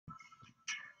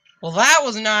Well, that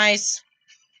was nice.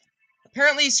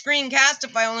 Apparently,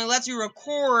 Screencastify only lets you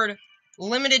record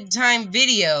limited time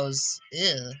videos.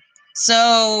 Ew.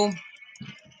 So,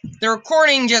 the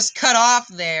recording just cut off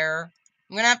there.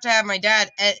 I'm gonna have to have my dad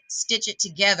stitch it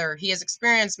together. He has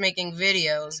experience making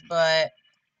videos, but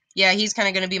yeah, he's kind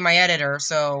of gonna be my editor,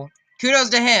 so kudos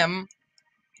to him.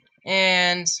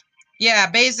 And yeah,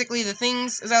 basically the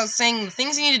things, as I was saying, the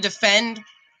things you need to defend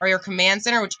are your command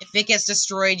center, which if it gets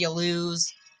destroyed, you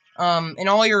lose. And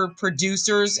all your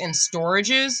producers and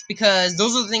storages, because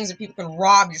those are the things that people can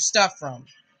rob your stuff from.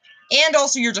 And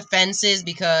also your defenses,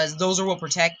 because those are what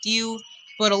protect you.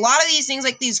 But a lot of these things,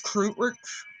 like these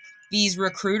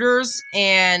recruiters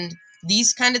and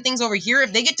these kind of things over here,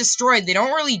 if they get destroyed, they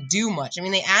don't really do much. I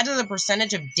mean, they add to the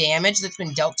percentage of damage that's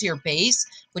been dealt to your base,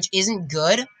 which isn't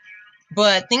good.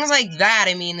 But things like that,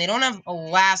 I mean, they don't have a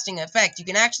lasting effect. You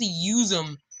can actually use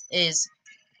them as,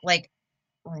 like,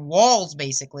 walls,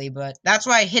 basically. But that's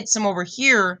why I hit some over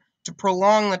here to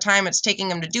prolong the time it's taking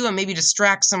them to do it, maybe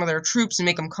distract some of their troops and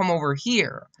make them come over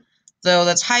here. Though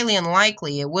that's highly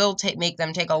unlikely. It will make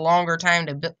them take a longer time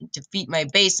to defeat my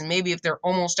base, and maybe if they're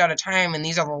almost out of time and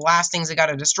these are the last things they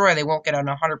gotta destroy, they won't get an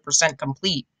 100%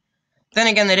 complete. Then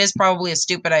again, that is probably a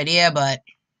stupid idea, but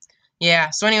yeah.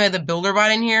 So anyway, the builder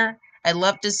bot in here, I'd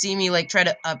love to see me, like, try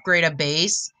to upgrade a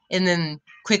base, and then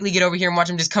quickly get over here and watch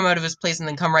him just come out of his place and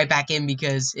then come right back in,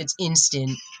 because it's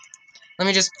instant. Let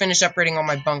me just finish upgrading all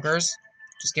my bunkers.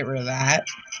 Just get rid of that.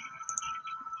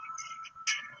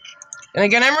 And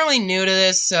again, I'm really new to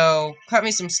this, so cut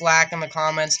me some slack in the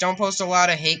comments. Don't post a lot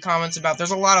of hate comments about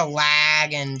there's a lot of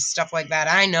lag and stuff like that.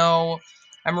 I know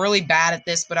I'm really bad at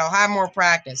this, but I'll have more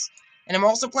practice. And I'm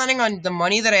also planning on the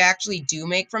money that I actually do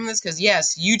make from this, because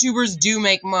yes, YouTubers do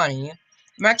make money.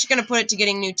 I'm actually going to put it to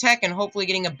getting new tech and hopefully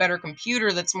getting a better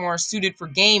computer that's more suited for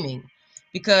gaming.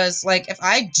 Because, like, if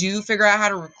I do figure out how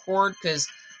to record, because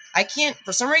I can't,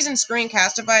 for some reason,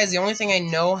 Screencastify is the only thing I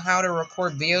know how to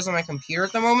record videos on my computer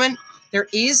at the moment. There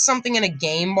is something in a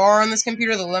game bar on this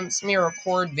computer that lets me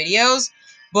record videos,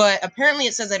 but apparently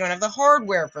it says I don't have the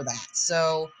hardware for that,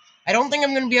 so I don't think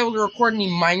I'm going to be able to record any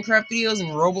Minecraft videos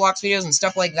and Roblox videos and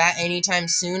stuff like that anytime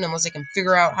soon, unless I can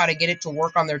figure out how to get it to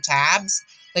work on their tabs,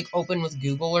 like open with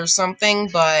Google or something.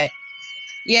 But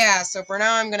yeah, so for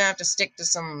now I'm going to have to stick to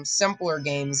some simpler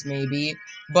games maybe,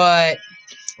 but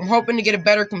I'm hoping to get a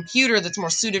better computer that's more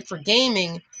suited for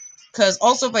gaming, because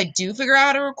also if I do figure out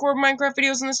how to record Minecraft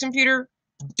videos on this computer,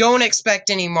 don't expect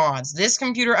any mods. This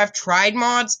computer, I've tried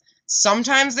mods,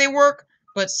 sometimes they work,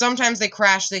 but sometimes they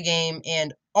crash the game,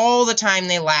 and all the time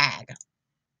they lag.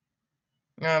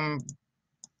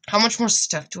 How much more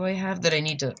stuff do I have that I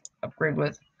need to upgrade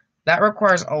with? That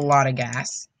requires a lot of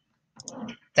gas.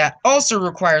 That also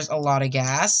requires a lot of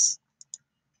gas.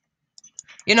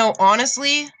 You know,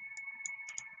 honestly,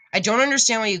 I don't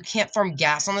understand why you can't farm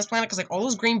gas on this planet, because, like, all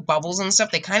those green bubbles and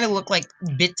stuff, they kind of look like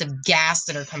bits of gas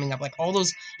that are coming up. Like, all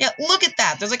those... Yeah, look at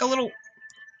that! There's, like, a little...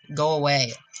 Go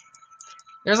away.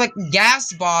 There's, like,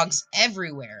 gas bogs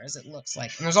everywhere, as it looks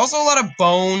like. And there's also a lot of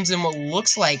bones and what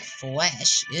looks like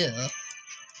flesh. Ew.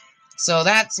 So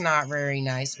that's not very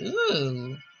nice.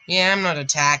 Ooh. Yeah, I'm not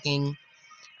attacking.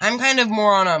 I'm kind of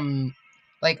more on a,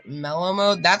 like, mellow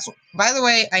mode. That's... By the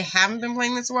way, I haven't been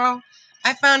playing this well.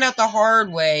 I found out the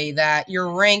hard way that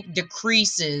your rank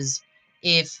decreases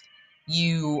if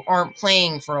you aren't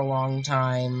playing for a long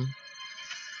time.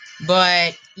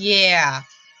 But, yeah.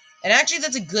 And actually,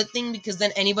 that's a good thing, because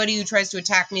then anybody who tries to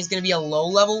attack me is going to be a low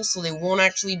level, so they won't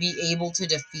actually be able to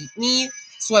defeat me,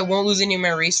 so I won't lose any of my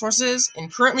resources.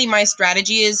 And currently, my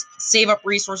strategy is save up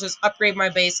resources, upgrade my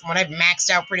base, and when I've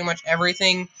maxed out pretty much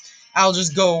everything, I'll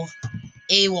just go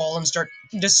AWOL and start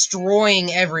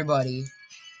destroying everybody.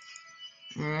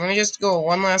 Let me just go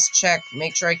one last check,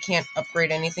 make sure I can't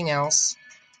upgrade anything else.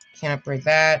 Can't upgrade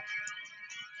that.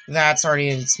 That's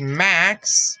already at its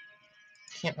max.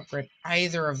 Can't upgrade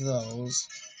either of those.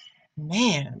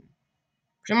 Man.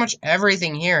 Pretty much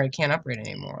everything here I can't upgrade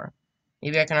anymore.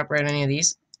 Maybe I can upgrade any of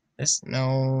these. This?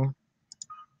 No.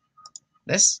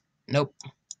 This? Nope.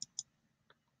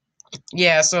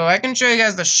 Yeah, so I can show you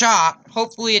guys the shop.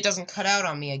 Hopefully it doesn't cut out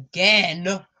on me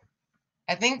again.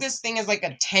 I think this thing is like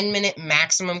a 10-minute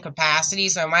maximum capacity,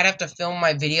 so I might have to film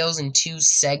my videos in 2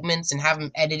 segments and have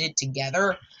them edited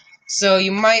together. So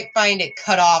you might find it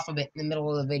cut off a bit in the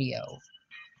middle of the video.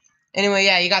 Anyway,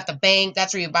 yeah, you got the bank.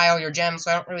 That's where you buy all your gems,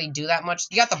 so I don't really do that much.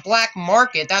 You got the black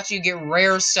market. That's where you get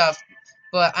rare stuff,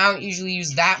 but I don't usually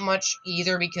use that much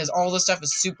either, because all the stuff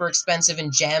is super expensive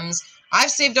in gems.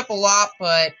 I've saved up a lot,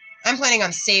 but I'm planning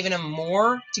on saving them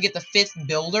more to get the 5th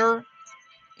builder.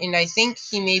 And I think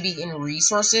he may be in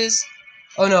resources.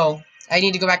 Oh no, I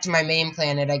need to go back to my main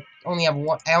planet. I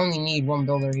only need one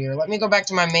builder here. Let me go back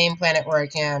to my main planet where I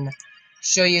can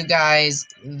show you guys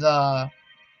the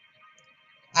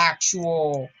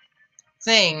actual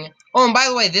thing. Oh, and by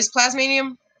the way, this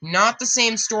plasmanium, not the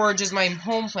same storage as my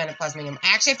home planet plasmanium.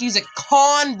 I actually have to use a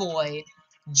convoy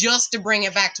just to bring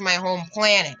it back to my home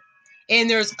planet. And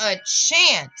there's a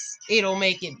chance it'll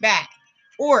make it back.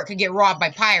 Or it could get robbed by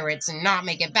pirates and not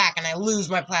make it back, and I lose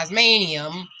my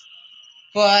plasmanium.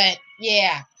 But,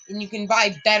 yeah. And you can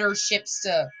buy better ships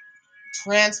to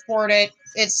transport it.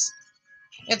 It's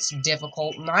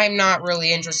difficult, and I'm not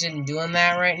really interested in doing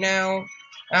that right now.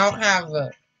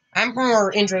 I'm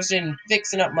more interested in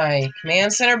fixing up my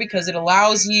command center because it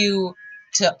allows you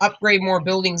to upgrade more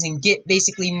buildings and get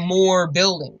basically more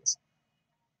buildings.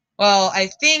 Well, I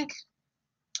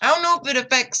don't know if it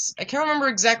affects, I can't remember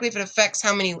exactly if it affects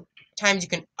how many times you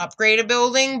can upgrade a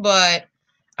building, but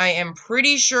I am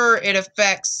pretty sure it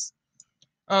affects,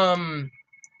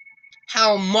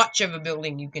 how much of a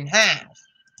building you can have.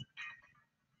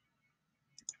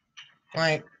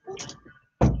 Like,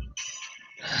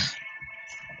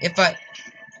 if I...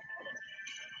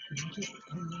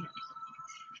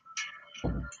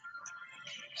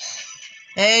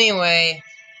 Anyway,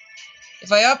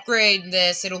 if I upgrade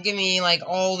this, it'll give me, like,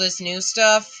 all this new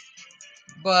stuff,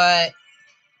 but,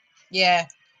 yeah.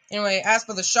 Anyway, as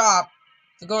for the shop,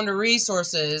 to go into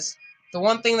resources, the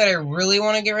one thing that I really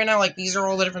want to get right now, like, these are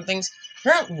all the different things.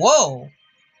 Whoa!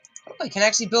 Oh, I can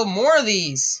actually build more of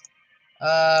these.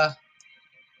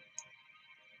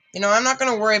 You know, I'm not going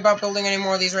to worry about building any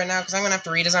more of these right now, because I'm going to have to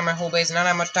redesign my whole base, and I don't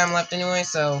have much time left anyway,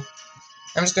 so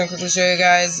I'm just going to quickly show you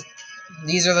guys.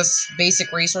 These are the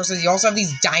basic resources. You also have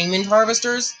these diamond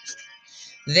harvesters.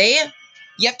 You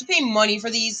have to pay money for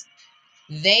these.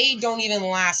 They don't even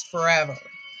last forever.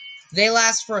 They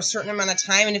last for a certain amount of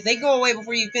time, and if they go away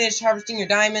before you finish harvesting your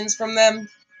diamonds from them,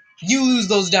 you lose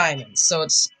those diamonds. So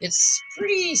it's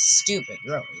pretty stupid,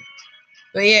 really.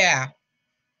 But yeah.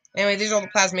 Anyway, these are all the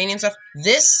plasmanium stuff.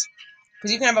 This,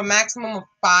 because you can have a maximum of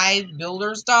 5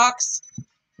 builder's docks,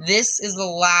 this is the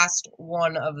last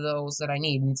one of those that I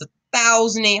need. And it's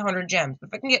 1,800 gems. If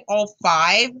I can get all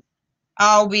 5,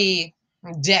 I'll be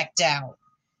decked out.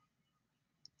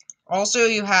 Also,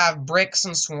 you have bricks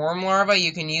and swarm larvae.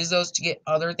 You can use those to get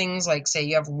other things, like, say,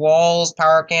 you have walls,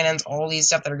 power cannons, all these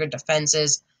stuff that are good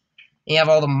defenses. You have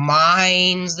all the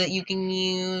mines that you can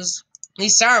use.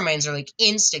 These sour mines are, like,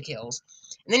 insta-kills.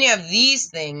 And then you have these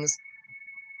things,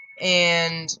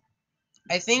 and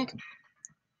I think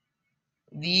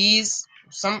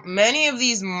many of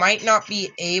these might not be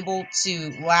able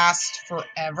to last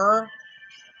forever.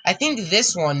 I think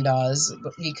this one does,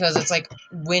 because it's like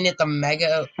win at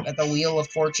the Wheel of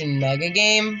Fortune mega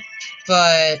game.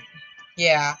 But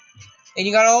yeah, and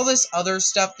you got all this other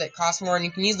stuff that costs more, and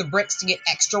you can use the bricks to get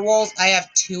extra walls. I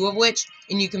have 2 of which,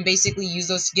 and you can basically use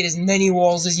those to get as many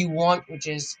walls as you want, which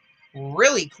is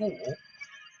really cool.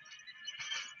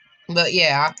 But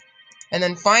yeah, and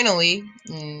then finally,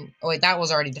 oh wait, that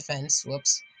was already defense.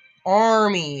 Whoops,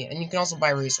 army, and you can also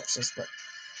buy resources. But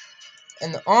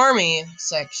in the army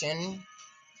section,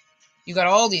 you got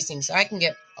all these things. I can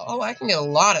get a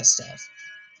lot of stuff.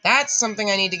 That's something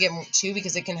I need to get too,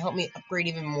 because it can help me upgrade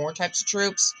even more types of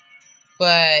troops.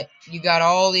 But you got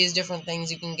all these different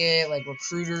things you can get, like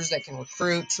recruiters that can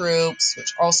recruit troops,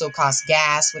 which also cost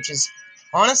gas, which is,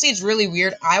 honestly, it's really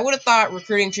weird. I would have thought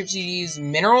recruiting troops you'd use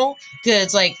mineral, because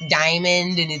it's like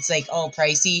diamond and it's like all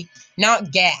pricey,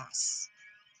 not gas.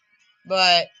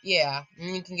 But yeah,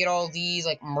 and you can get all these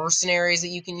like mercenaries that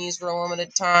you can use for a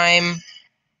limited time.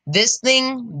 These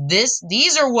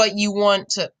are what you want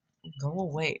to go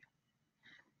away.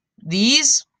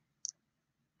 These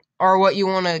are what you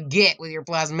want to get with your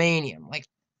plasmanium. Like,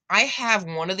 I have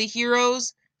one of the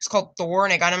heroes. It's called Thor,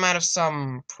 and I got him out of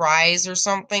some prize or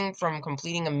something from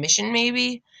completing a mission,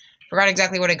 maybe. Forgot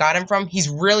exactly what I got him from. He's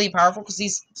really powerful because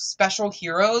these special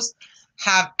heroes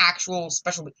have actual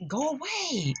special... Go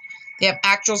away! They have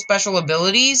actual special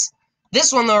abilities.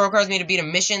 This one, though, requires me to beat a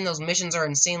mission. Those missions are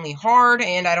insanely hard,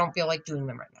 and I don't feel like doing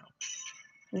them right now.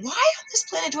 Why on this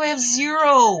planet do I have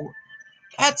 0?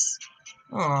 That's...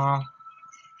 Aww.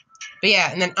 But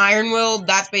yeah, and then Iron Will,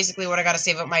 that's basically what I gotta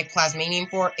save up my plasmanium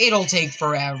for. It'll take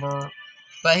forever,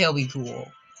 but he'll be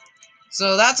cool.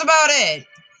 So that's about it.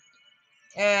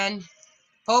 And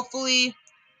hopefully,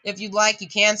 if you'd like, you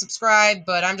can subscribe,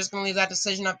 but I'm just gonna leave that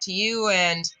decision up to you.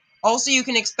 And also, you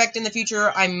can expect in the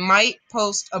future, I might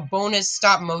post a bonus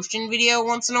stop-motion video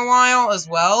once in a while as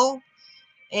well.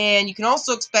 And you can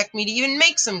also expect me to even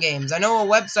make some games. I know a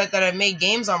website that I've made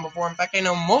games on before. In fact, I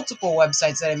know multiple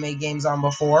websites that I've made games on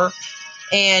before.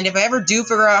 And if I ever do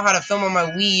figure out how to film on my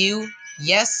Wii U,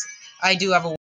 Yes, I do have a